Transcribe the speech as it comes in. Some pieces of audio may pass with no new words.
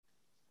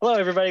Hello,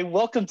 everybody.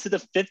 Welcome to the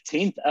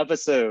 15th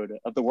episode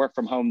of the Work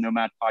From Home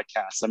Nomad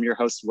podcast. I'm your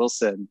host,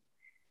 Wilson.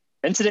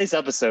 In today's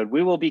episode,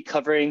 we will be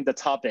covering the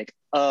topic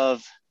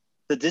of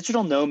the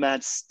digital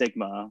nomad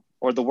stigma,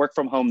 or the work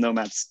from home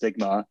nomad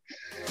stigma.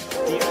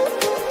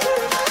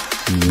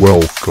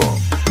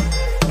 Welcome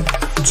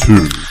to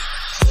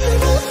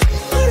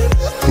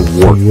the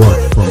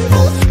Work From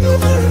Home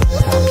Nomad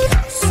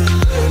podcast.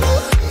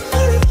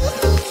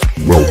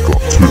 Welcome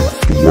to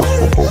the Work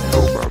From Home Nomad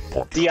podcast.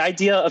 The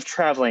idea of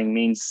traveling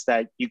means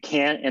that you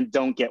can and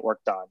don't get work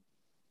done.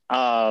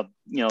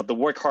 The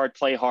work hard,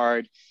 play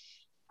hard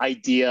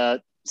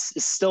idea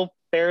is still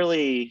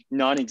fairly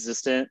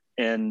non-existent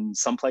in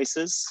some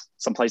places.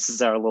 Some places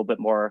that are a little bit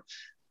more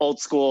old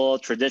school,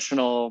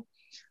 traditional.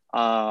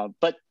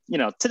 But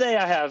today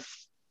I have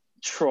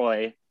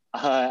Troy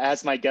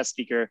as my guest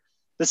speaker,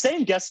 the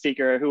same guest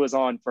speaker who was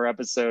on for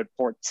episode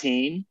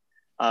 14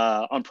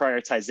 on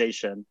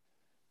prioritization,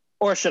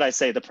 or should I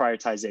say the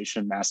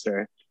prioritization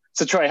master.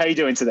 So Troy, how are you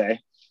doing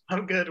today?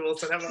 I'm good,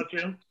 Wilson. How about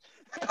you?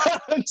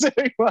 I'm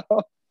doing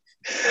well.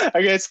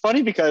 Okay, it's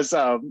funny because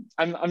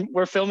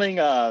we're filming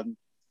the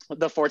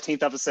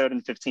 14th episode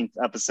and 15th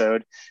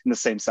episode in the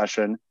same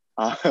session,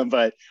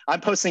 but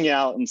I'm posting it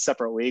out in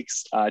separate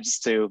weeks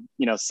just to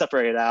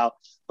separate it out.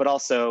 But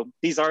also,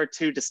 these are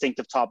two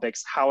distinctive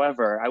topics.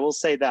 However, I will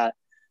say that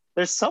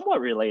they're somewhat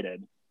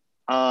related,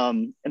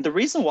 and the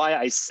reason why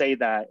I say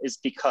that is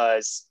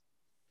because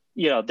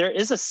there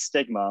is a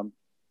stigma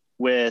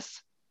with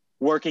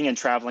working and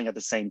traveling at the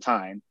same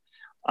time,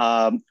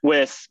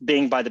 with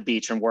being by the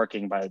beach and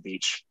working by the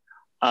beach.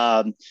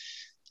 At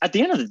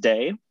the end of the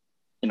day,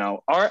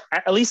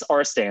 at least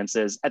our stance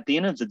is, at the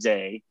end of the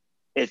day,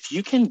 if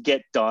you can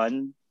get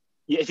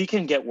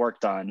work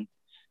done,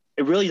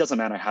 it really doesn't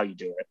matter how you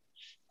do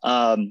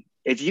it.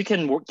 If you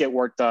can get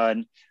work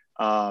done,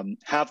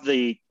 have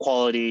the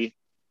quality,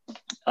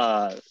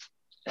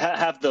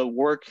 have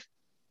the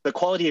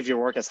quality of your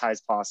work as high as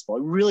possible,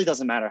 it really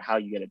doesn't matter how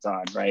you get it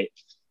done, right?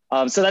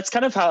 So that's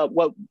kind of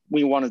what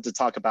we wanted to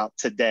talk about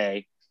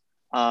today.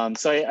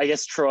 So I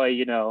guess, Troy,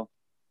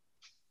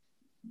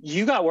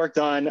 you got work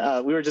done.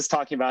 We were just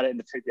talking about it in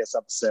the previous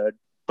episode,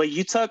 but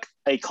you took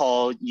a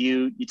call,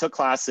 you took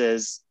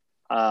classes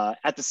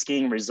at the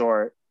skiing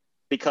resort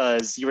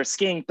because you were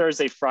skiing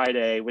Thursday,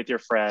 Friday with your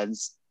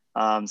friends.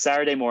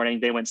 Saturday morning,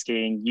 they went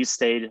skiing. You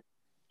stayed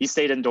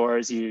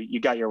indoors.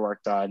 You got your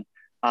work done.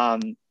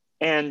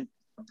 And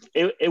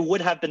it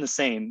would have been the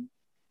same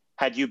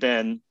had you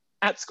been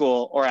at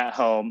school or at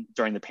home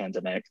during the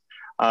pandemic.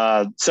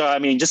 So, I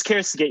mean, just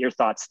curious to get your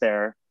thoughts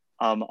there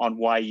on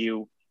why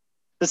you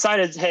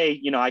decided,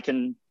 hey, I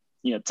can,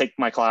 take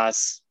my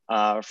class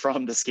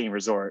from the skiing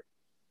resort.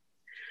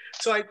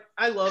 So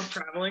I love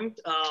traveling,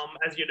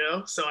 as you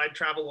know, so I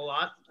travel a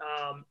lot.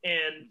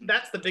 And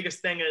that's the biggest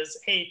thing is,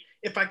 hey,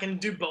 if I can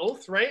do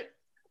both, right?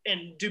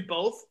 And do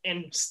both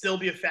and still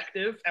be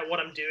effective at what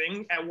I'm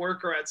doing at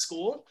work or at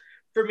school,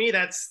 for me,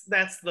 that's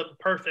the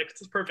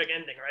perfect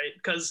ending, right?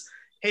 Because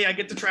hey, I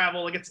get to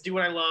travel, I get to do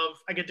what I love,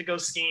 I get to go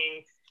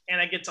skiing, and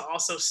I get to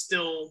also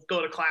still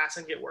go to class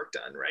and get work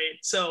done, right?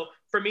 So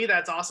for me,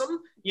 that's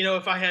awesome.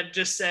 If I had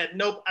just said,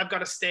 nope, I've got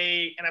to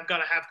stay and I've got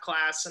to have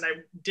class and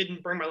I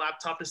didn't bring my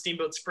laptop to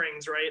Steamboat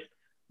Springs, right?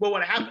 What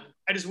would have happened?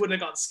 I just wouldn't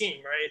have gone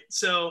skiing, right?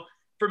 So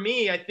for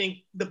me, I think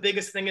the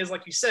biggest thing is,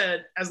 like you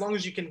said, as long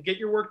as you can get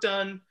your work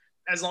done,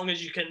 as long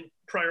as you can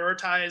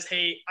prioritize,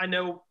 hey, I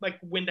know like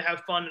when to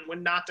have fun and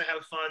when not to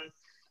have fun.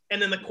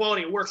 And then the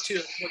quality of work too,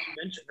 what you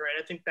mentioned,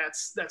 right? I think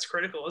that's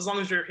critical. As long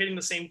as you're hitting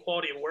the same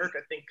quality of work,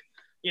 I think,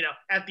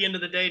 at the end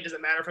of the day, it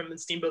doesn't matter if I'm in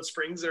Steamboat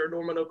Springs or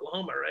Norman,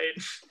 Oklahoma, right?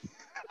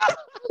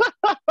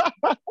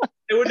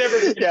 It would never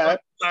be Yeah.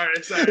 Sorry.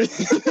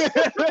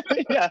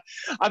 Yeah.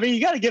 I mean, you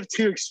got to give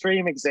two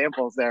extreme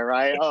examples there,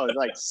 right? Oh,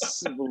 like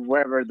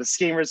wherever, the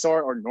skiing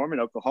resort or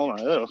Norman,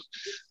 Oklahoma.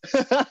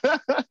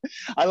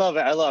 I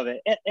love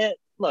it.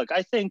 Look,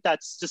 I think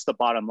that's just the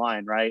bottom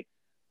line, right?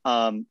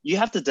 You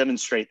have to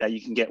demonstrate that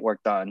you can get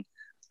work done.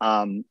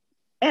 And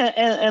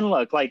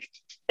look, like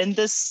in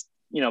this,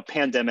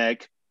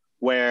 pandemic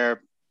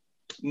where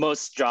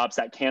most jobs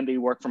that can be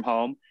work from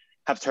home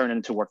have turned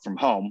into work from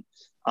home.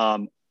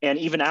 And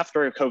even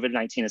after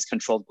COVID-19 is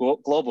controlled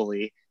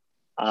globally,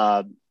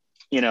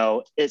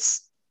 is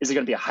it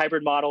going to be a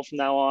hybrid model from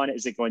now on?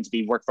 Is it going to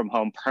be work from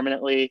home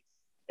permanently?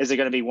 Is it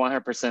going to be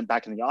 100%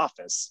 back in the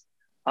office?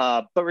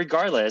 But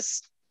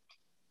regardless,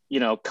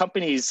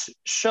 companies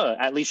should,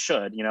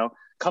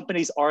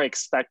 companies are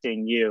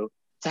expecting you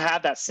to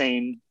have that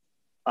same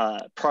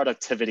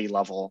productivity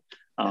level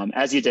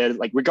as you did,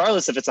 like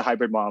regardless if it's a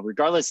hybrid model,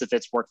 regardless if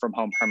it's work from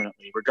home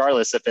permanently,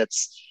 regardless if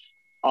it's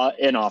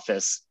in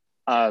office.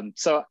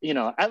 So,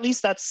 at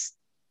least that's,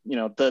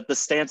 the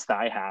stance that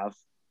I have.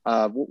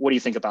 What do you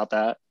think about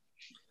that?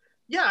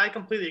 Yeah, I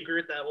completely agree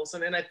with that,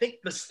 Wilson. And I think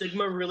the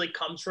stigma really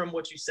comes from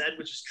what you said,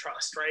 which is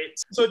trust, right?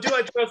 So do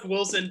I trust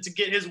Wilson to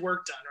get his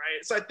work done,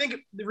 right? So I think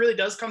it really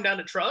does come down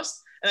to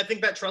trust. And I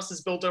think that trust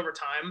is built over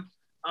time.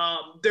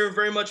 There are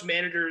very much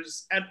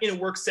managers in a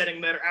work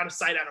setting that are out of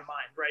sight, out of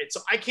mind, right?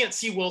 So I can't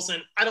see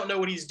Wilson. I don't know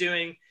what he's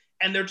doing.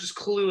 and they're just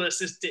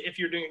clueless as to if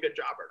you're doing a good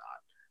job or not.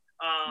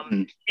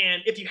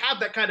 And if you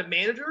have that kind of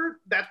manager,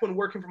 that's when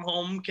working from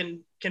home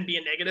can be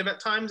a negative at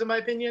times, in my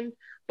opinion.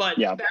 But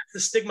that's the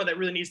stigma that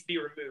really needs to be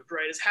removed,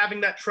 right? Is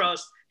having that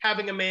trust,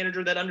 having a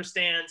manager that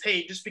understands,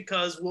 hey, just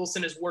because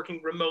Wilson is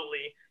working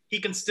remotely, he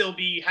can still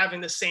be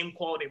having the same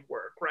quality of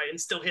work, right? And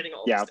still hitting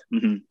all these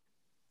things.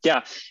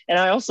 Yeah. And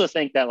I also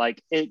think that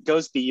like it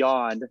goes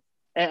beyond,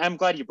 and I'm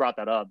glad you brought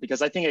that up,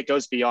 because I think it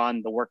goes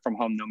beyond the work from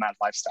home nomad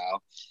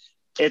lifestyle.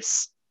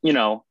 It's, you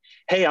know,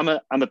 hey, I'm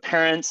a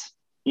parent,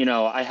 you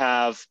know, I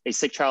have a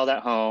sick child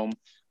at home,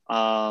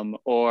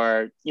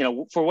 or, you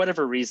know, for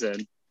whatever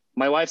reason,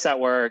 my wife's at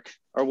work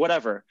or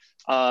whatever.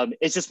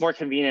 It's just more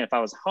convenient if I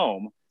was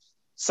home.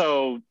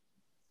 So,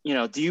 you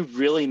know, do you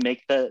really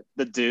make the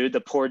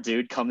poor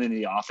dude come into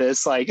the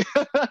office? Like,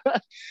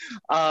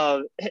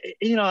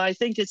 you know, I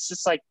think it's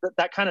just like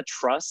that kind of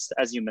trust,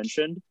 as you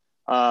mentioned,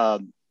 I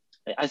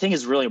think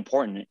is really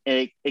important.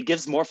 It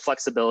gives more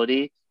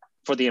flexibility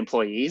for the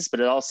employees, but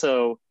it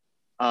also,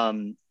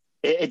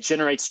 it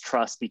generates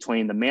trust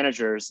between the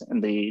managers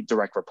and the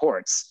direct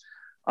reports.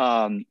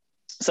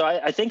 So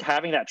I think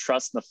having that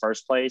trust in the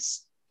first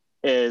place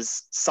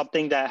is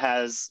something that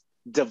has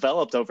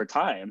developed over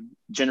time,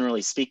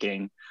 generally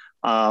speaking,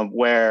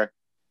 where,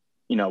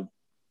 you know,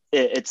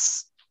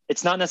 it's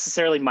not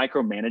necessarily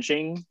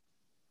micromanaging,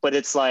 but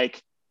it's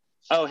like,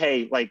 oh,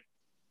 hey, like,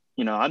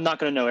 you know, I'm not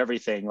going to know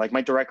everything. Like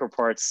my direct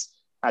reports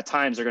at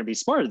times are going to be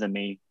smarter than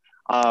me,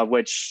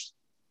 which,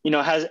 you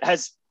know,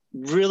 has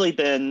really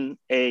been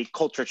a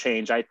culture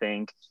change, I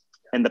think,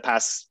 in the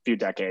past few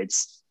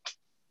decades.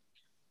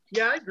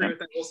 Yeah, I agree with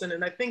that, Wilson.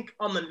 And I think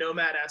on the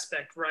nomad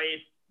aspect, right,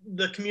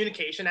 the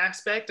communication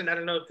aspect, and I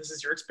don't know if this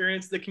is your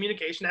experience, the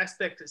communication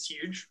aspect is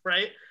huge,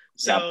 right?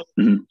 So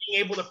being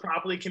able to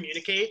properly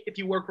communicate if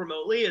you work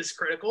remotely is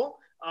critical.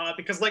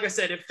 Because like I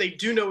said, if they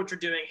do know what you're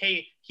doing,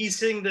 hey, he's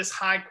hitting this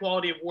high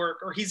quality of work,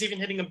 or he's even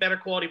hitting a better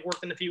quality of work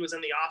than if he was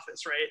in the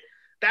office, right?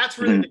 That's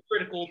really the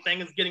critical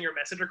thing, is getting your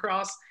message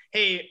across.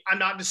 Hey, I'm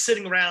not just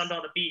sitting around on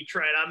a beach,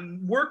 right?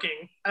 I'm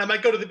working, and I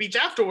might go to the beach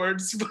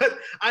afterwards, but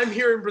I'm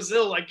here in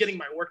Brazil, like getting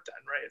my work done,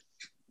 right?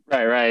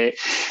 Right.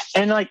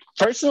 And like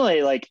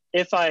personally, like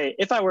if I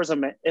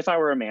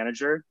were a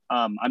manager,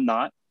 I'm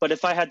not, but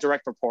if I had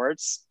direct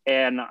reports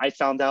and I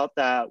found out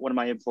that one of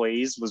my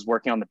employees was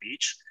working on the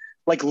beach,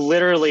 like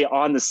literally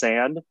on the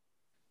sand,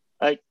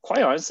 like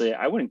quite honestly,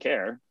 I wouldn't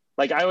care.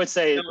 Like I would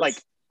say, like,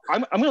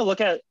 I'm gonna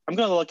look at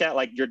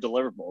like your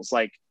deliverables.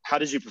 Like, how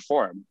did you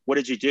perform? What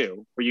did you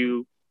do?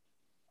 Did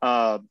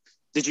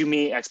you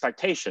meet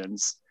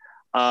expectations?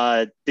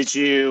 Were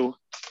you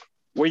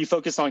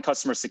focused on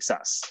customer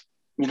success?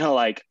 You know,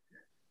 like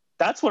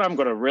that's what I'm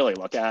going to really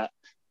look at.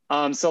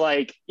 So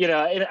like, you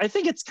know, I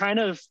think it's kind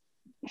of,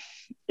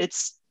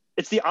 it's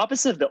the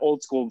opposite of the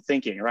old school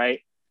thinking, right?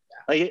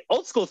 Like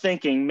old school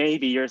thinking,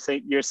 maybe you're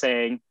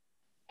saying,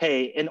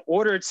 hey, in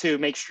order to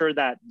make sure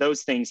that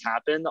those things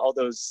happen, all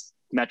those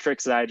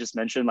metrics that I just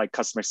mentioned, like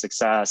customer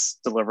success,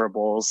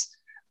 deliverables,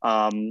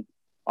 on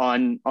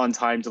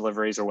time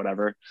deliveries or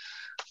whatever,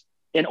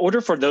 in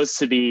order for those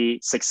to be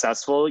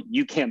successful,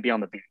 you can't be on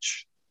the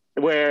beach.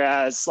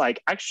 Whereas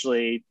like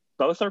actually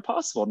both are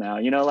possible now,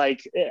 you know,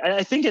 like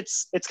I think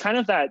it's kind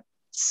of that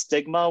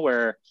stigma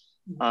where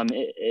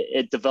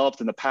it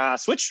developed in the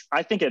past, which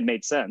I think it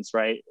made sense,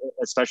 right?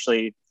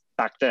 Especially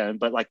back then,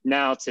 but like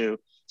now to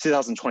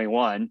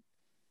 2021,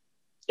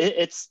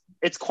 it's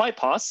quite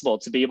possible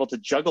to be able to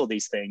juggle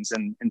these things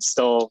and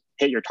still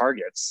hit your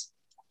targets.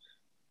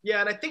 Yeah,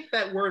 and I think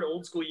that word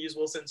old school use,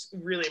 Wilson's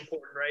really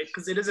important, right?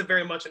 Because it is a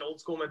very much an old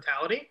school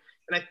mentality.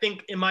 And I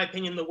think, in my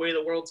opinion, the way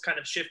the world's kind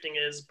of shifting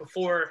is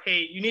before,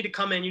 hey, you need to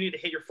come in, you need to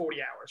hit your 40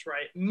 hours,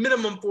 right?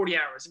 Minimum 40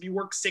 hours. If you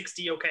work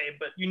 60, okay,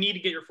 but you need to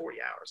get your 40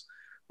 hours.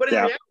 But in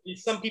reality,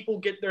 some people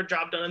get their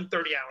job done in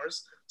 30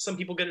 hours. Some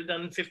people get it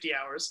done in 50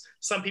 hours.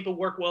 Some people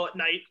work well at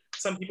night.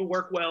 Some people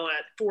work well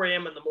at 4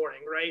 a.m. in the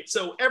morning, right?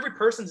 So every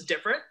person's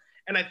different.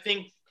 And I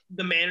think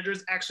the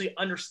managers actually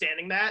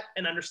understanding that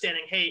and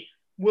understanding, hey,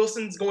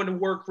 Wilson's going to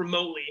work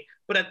remotely,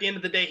 but at the end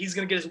of the day, he's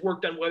going to get his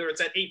work done, whether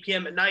it's at 8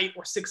 p.m. at night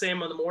or 6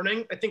 a.m. in the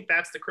morning. I think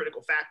that's the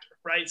critical factor,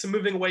 right? So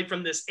moving away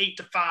from this 8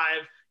 to 5,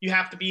 you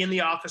have to be in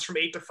the office from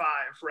 8 to 5,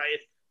 right?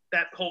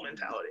 That whole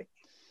mentality.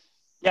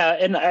 Yeah,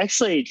 and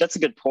actually, that's a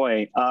good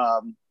point.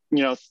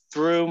 You know,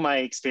 through my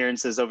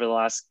experiences over the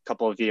last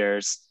couple of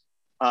years,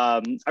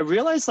 I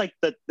realized like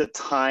the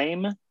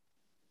time,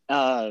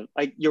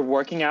 like your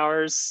working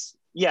hours,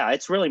 yeah,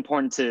 it's really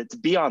important to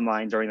be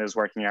online during those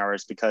working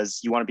hours because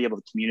you want to be able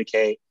to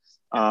communicate.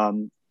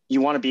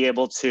 You want to be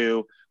able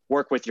to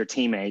work with your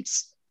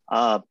teammates.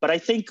 But I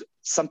think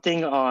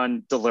something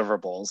on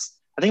deliverables,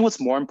 I think what's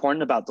more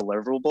important about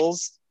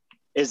deliverables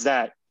is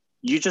that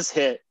you just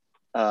hit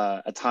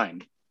a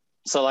time.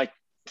 So like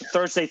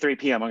Thursday, 3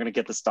 p.m., I'm going to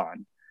get this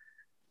done.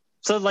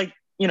 So like,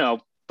 you know,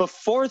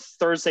 before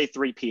Thursday,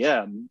 3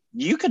 p.m.,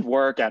 you could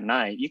work at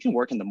night. You can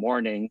work in the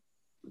morning.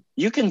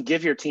 You can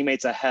give your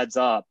teammates a heads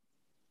up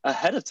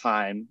ahead of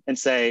time and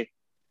say,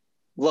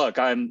 look,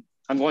 I'm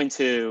going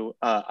to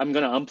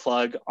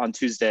unplug on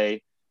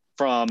Tuesday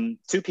from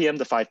 2 p.m.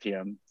 to 5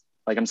 p.m.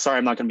 Like, I'm sorry,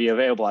 I'm not going to be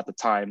available at the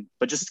time,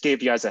 but just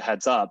gave you guys a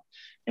heads up.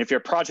 And if your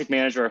project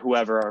manager or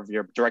whoever, or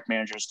your direct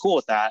manager is cool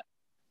with that,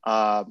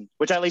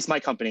 which at least my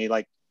company,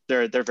 like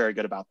they're very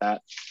good about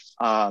that.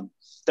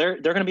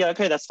 They're going to be like,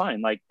 okay, that's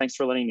fine. Like, thanks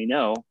for letting me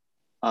know.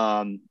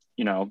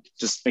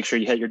 Just make sure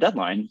you hit your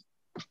deadline.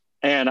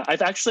 And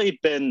I've actually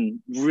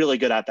been really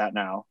good at that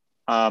now.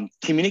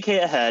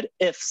 Communicate ahead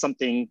if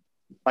something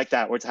like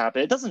that were to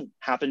happen. It doesn't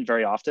happen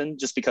very often,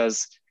 just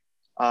because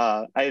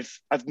I've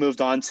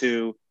moved on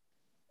to,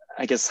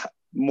 I guess,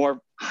 more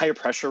higher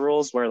pressure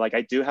roles where like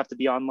I do have to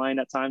be online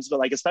at times, but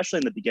like especially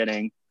in the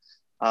beginning,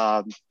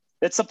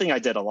 it's something I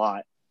did a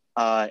lot,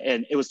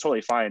 and it was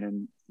totally fine.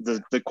 And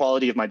the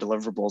quality of my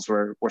deliverables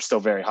were still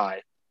very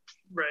high.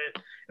 Right.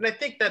 And I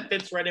think that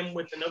fits right in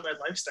with the nomad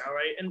lifestyle,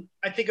 right? And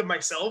I think of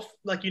myself,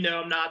 like,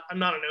 I'm not a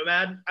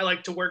nomad. I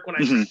like to work when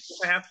I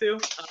have to,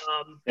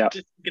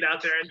 just get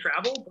out there and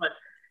travel, but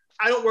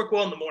I don't work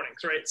well in the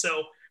mornings, right?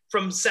 So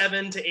from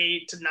 7 to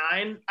 8 to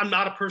 9, I'm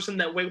not a person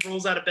that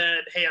rolls out of bed,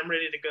 hey, I'm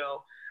ready to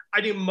go.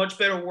 I do much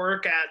better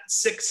work at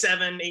 6,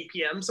 7, 8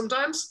 p.m.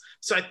 sometimes.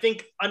 So I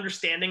think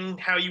understanding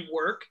how you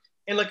work,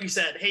 and like you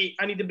said, hey,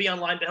 I need to be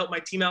online to help my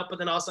team out, but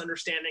then also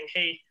understanding,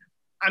 hey,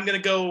 I'm going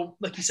to go,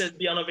 like you said,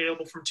 be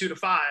unavailable from 2 to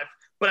 5,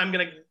 but I'm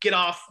going to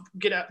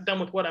get done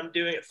with what I'm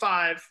doing at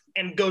 5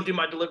 and go do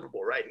my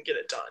deliverable, right, and get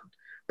it done.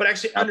 But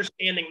actually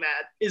understanding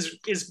that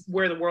is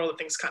where the world of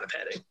things kind of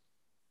heading.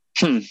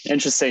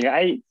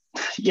 Interesting.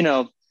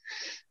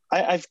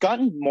 I've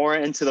gotten more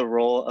into the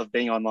role of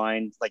being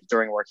online, like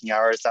during working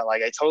hours, that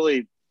like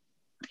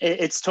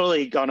it's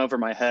totally gone over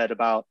my head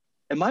about,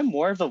 am I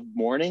more of a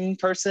morning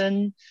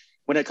person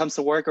when it comes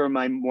to work, or am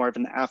I more of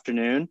an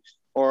afternoon,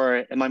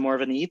 or am I more of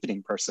an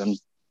evening person?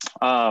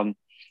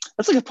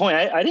 That's a good point.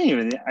 I didn't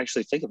even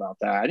actually think about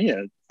that. I need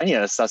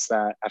to assess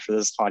that after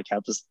this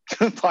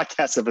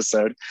podcast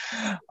episode.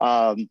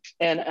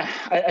 And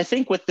I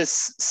think with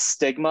this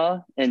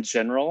stigma in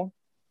general,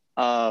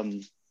 I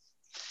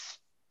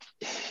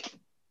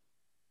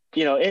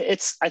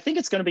think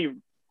it's going to be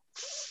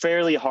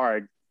fairly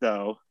hard,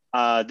 though.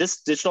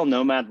 This digital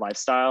nomad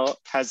lifestyle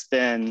has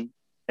been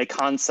a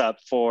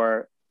concept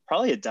for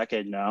probably a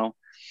decade now.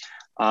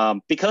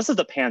 Because of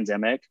the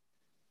pandemic,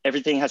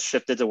 everything has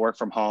shifted to work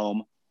from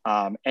home.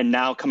 And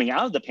now coming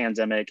out of the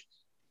pandemic,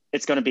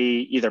 it's going to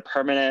be either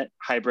permanent,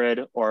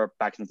 hybrid, or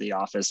back into the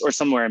office, or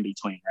somewhere in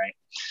between, right?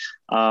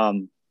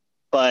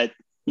 But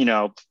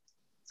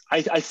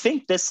I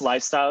think this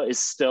lifestyle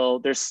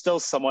there's still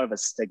somewhat of a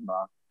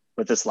stigma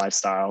with this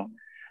lifestyle.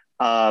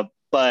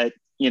 But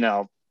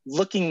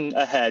looking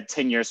ahead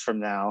 10 years from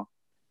now,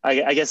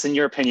 I guess in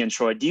your opinion,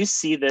 Troy, do you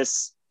see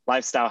this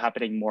lifestyle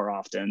happening more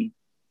often?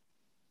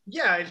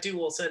 Yeah, I do,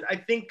 Wilson. I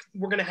think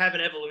we're going to have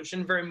an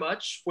evolution very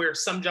much where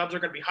some jobs are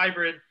going to be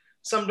hybrid.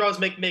 Some jobs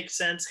make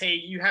sense. Hey,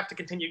 you have to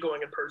continue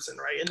going in person,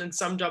 right? And then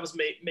some jobs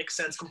make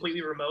sense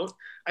completely remote.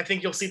 I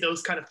think you'll see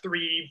those kind of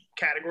 3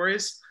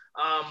 categories.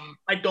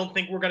 I don't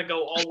think we're going to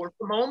go all work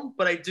from home,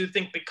 but I do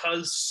think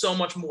because so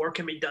much more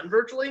can be done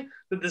virtually,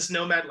 that this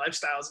nomad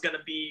lifestyle is going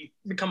to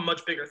become a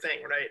much bigger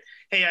thing, right?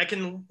 Hey, I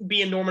can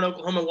be in Norman,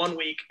 Oklahoma 1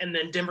 week, and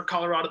then Denver,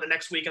 Colorado the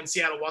next week, and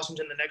Seattle,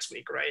 Washington the next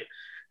week, right?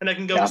 And I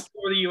can go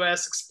explore the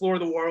U.S., explore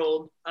the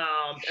world,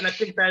 and I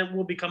think that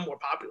will become more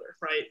popular,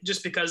 right?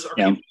 Just because our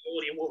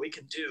capability and what we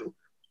can do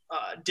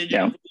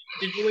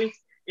digitally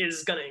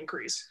is going to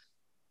increase.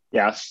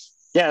 Yeah,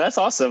 that's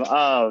awesome.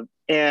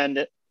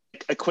 And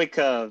a quick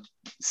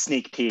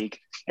sneak peek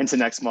into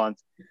next month.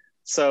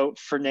 So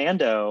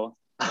Fernando,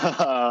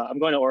 I'm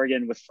going to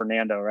Oregon with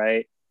Fernando,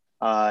 right?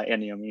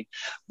 And Naomi.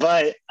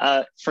 But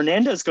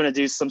Fernando is going to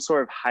do some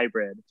sort of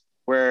hybrid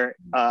where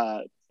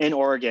in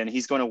Oregon,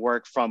 he's going to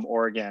work from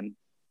Oregon.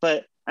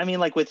 But I mean,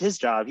 like with his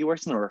job, he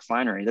works in a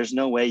refinery. There's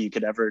no way you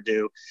could ever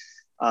do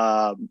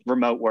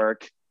remote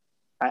work,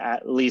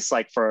 at least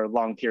like for a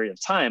long period of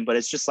time, but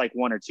it's just like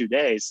 1 or 2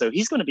 days. So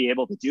he's going to be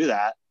able to do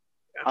that.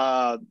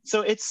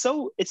 So it's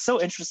so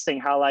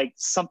interesting how like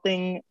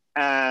something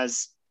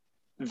as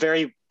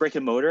very brick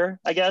and mortar,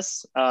 I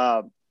guess,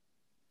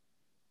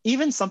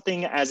 even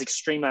something as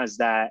extreme as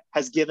that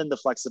has given the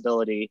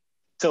flexibility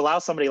to allow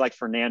somebody like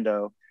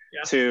Fernando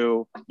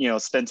to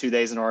spend 2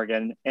 days in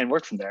Oregon and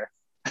work from there.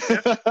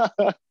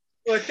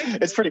 Well, I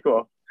think it's pretty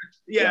cool.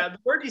 The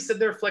word you said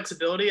there,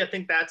 flexibility, I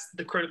think that's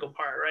the critical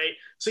part, right?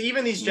 So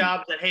even these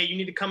jobs that, hey, you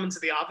need to come into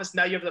the office,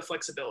 now you have the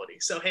flexibility.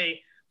 So,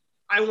 hey,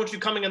 I want you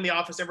coming in the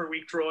office every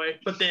week, Troy,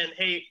 but then,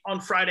 hey,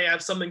 on Friday I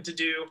have something to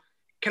do.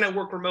 Can I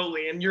work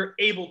remotely? And you're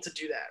able to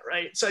do that,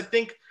 right? So I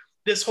think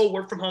this whole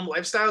work from home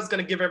lifestyle is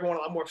going to give everyone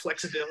a lot more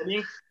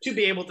flexibility to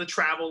be able to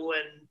travel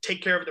and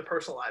take care of their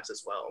personal lives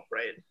as well,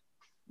 right?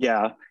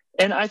 Yeah.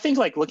 And I think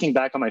like looking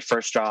back on my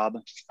first job,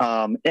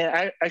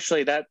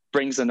 actually that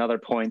brings another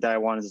point that I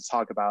wanted to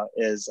talk about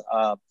is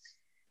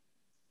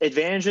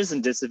advantages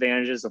and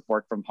disadvantages of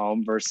work from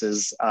home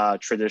versus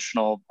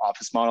traditional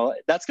office model.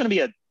 That's going to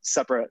be a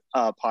separate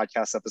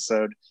podcast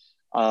episode.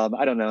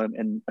 I don't know,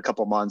 in a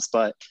couple months,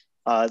 but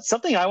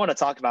something I want to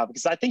talk about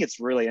because I think it's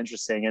really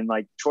interesting. And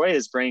like Troy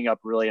is bringing up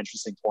really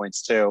interesting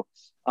points too.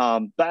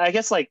 But I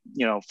guess like,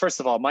 first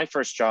of all, my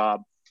first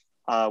job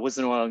was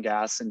in oil and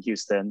gas in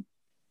Houston.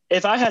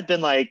 If I had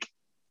been like,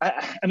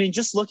 I mean,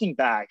 just looking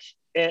back,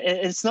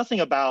 it's nothing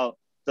about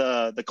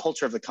the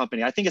culture of the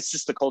company. I think it's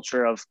just the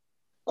culture of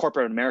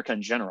corporate America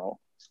in general.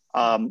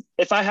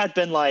 If I had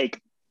been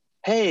like,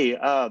 hey,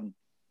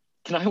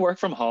 can I work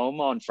from home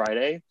on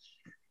Friday?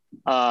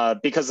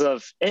 Because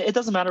of, it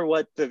doesn't matter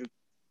what the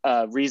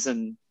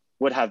reason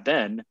would have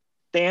been,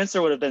 the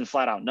answer would have been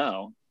flat out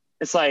no.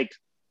 It's like,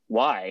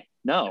 why?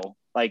 No,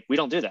 like we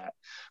don't do that.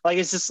 Like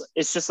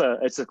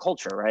it's a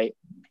culture, right?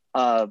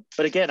 But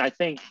again, I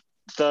think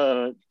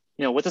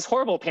with this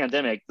horrible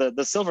pandemic,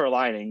 the silver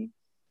lining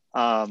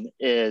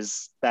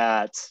is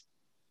that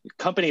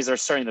companies are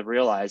starting to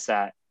realize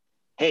that,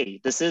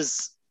 hey,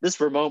 this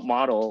remote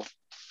model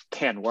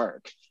can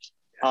work.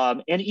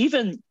 And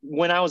even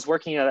when I was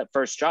working at that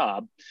first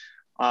job,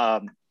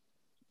 I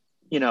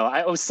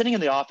was sitting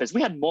in the office.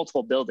 We had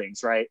multiple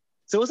buildings, right?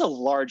 So it was a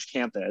large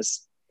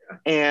campus.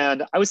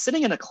 And I was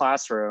sitting in a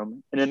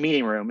classroom, in a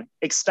meeting room,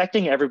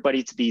 expecting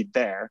everybody to be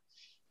there.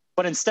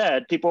 But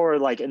instead, people were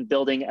like in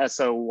building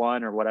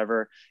SO1 or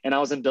whatever, and I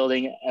was in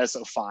building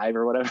SO5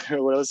 or whatever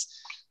it was.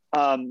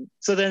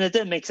 So then it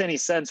didn't make any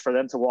sense for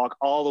them to walk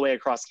all the way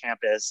across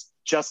campus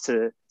just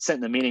to sit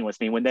in the meeting with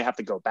me when they have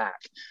to go back.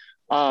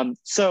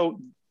 So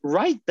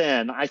right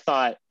then I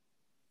thought,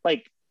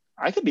 like,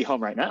 I could be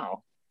home right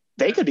now.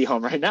 They could be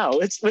home right now.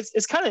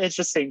 It's kind of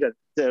interesting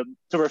to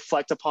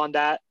reflect upon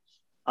that,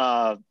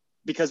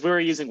 because we were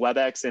using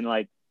WebEx and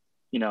like,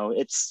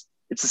 it's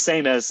the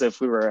same as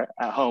if we were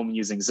at home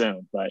using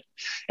Zoom. But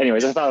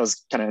anyways, I thought it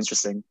was kind of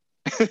interesting.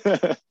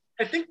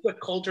 I think the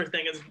culture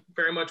thing is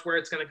very much where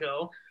it's going to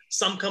go.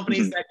 Some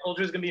companies, that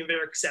culture is going to be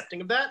very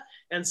accepting of that.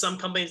 And some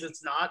companies,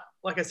 it's not.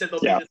 Like I said, they'll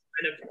be this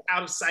kind of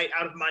out of sight,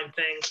 out of mind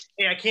thing.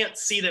 Hey, I can't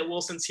see that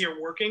Wilson's here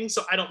working,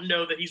 so I don't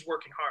know that he's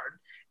working hard.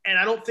 And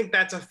I don't think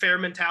that's a fair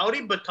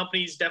mentality, but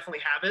companies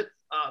definitely have it.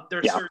 There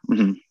are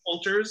certain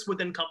cultures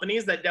within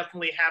companies that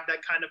definitely have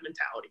that kind of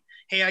mentality.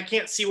 Hey, I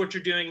can't see what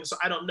you're doing, so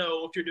I don't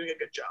know if you're doing a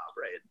good job,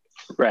 right?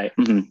 Right.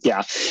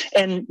 Yeah.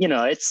 And,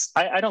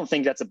 I don't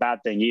think that's a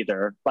bad thing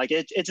either. Like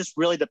it just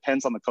really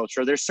depends on the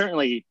culture. There's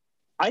certainly,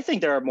 I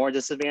think there are more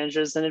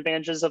disadvantages than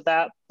advantages of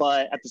that.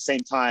 But at the same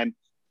time,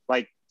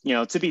 like,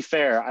 to be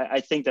fair, I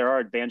think there are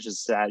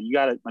advantages to that.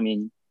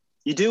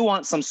 You do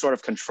want some sort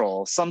of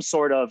control, some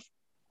sort of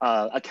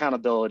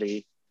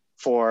accountability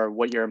for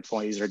what your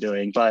employees are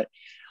doing. But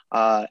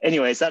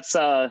anyways, that's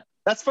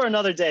for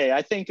another day.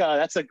 I think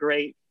that's a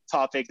great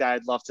topic that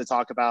I'd love to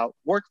talk about.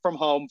 Work from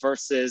home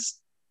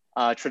versus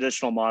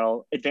traditional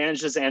model,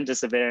 advantages and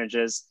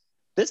disadvantages.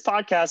 This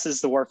podcast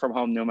is the Work from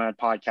Home Nomad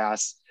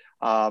podcast.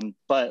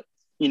 But,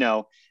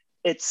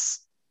 it's,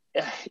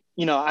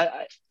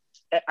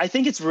 I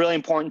think it's really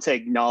important to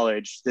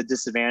acknowledge the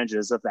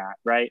disadvantages of that,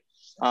 right?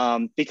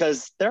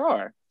 Because there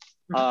are.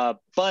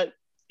 But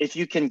if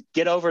you can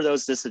get over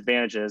those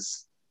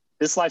disadvantages,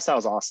 this lifestyle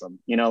is awesome.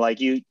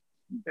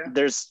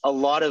 There's a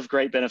lot of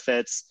great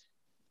benefits.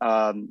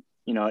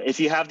 If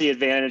you have the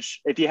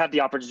advantage, if you have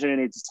the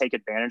opportunity to take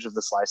advantage of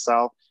this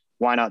lifestyle,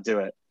 why not do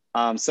it?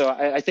 So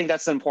I think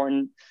that's an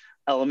important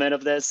element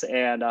of this.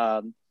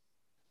 And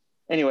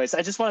anyways,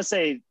 I just want to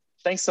say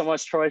thanks so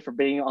much, Troy, for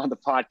being on the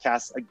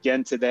podcast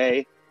again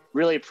today.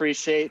 Really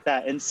appreciate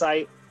that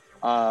insight.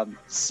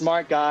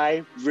 Smart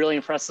guy, really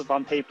impressive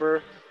on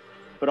paper,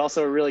 but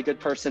also a really good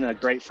person and a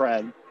great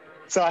friend.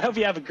 So I hope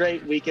you have a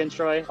great weekend,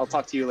 Troy. I'll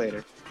talk to you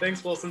later.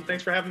 Thanks, Wilson.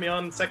 Thanks for having me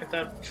on the second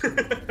time.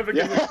 Have a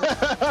good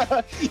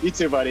weekend. You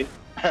too, buddy.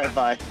 All right,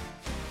 bye.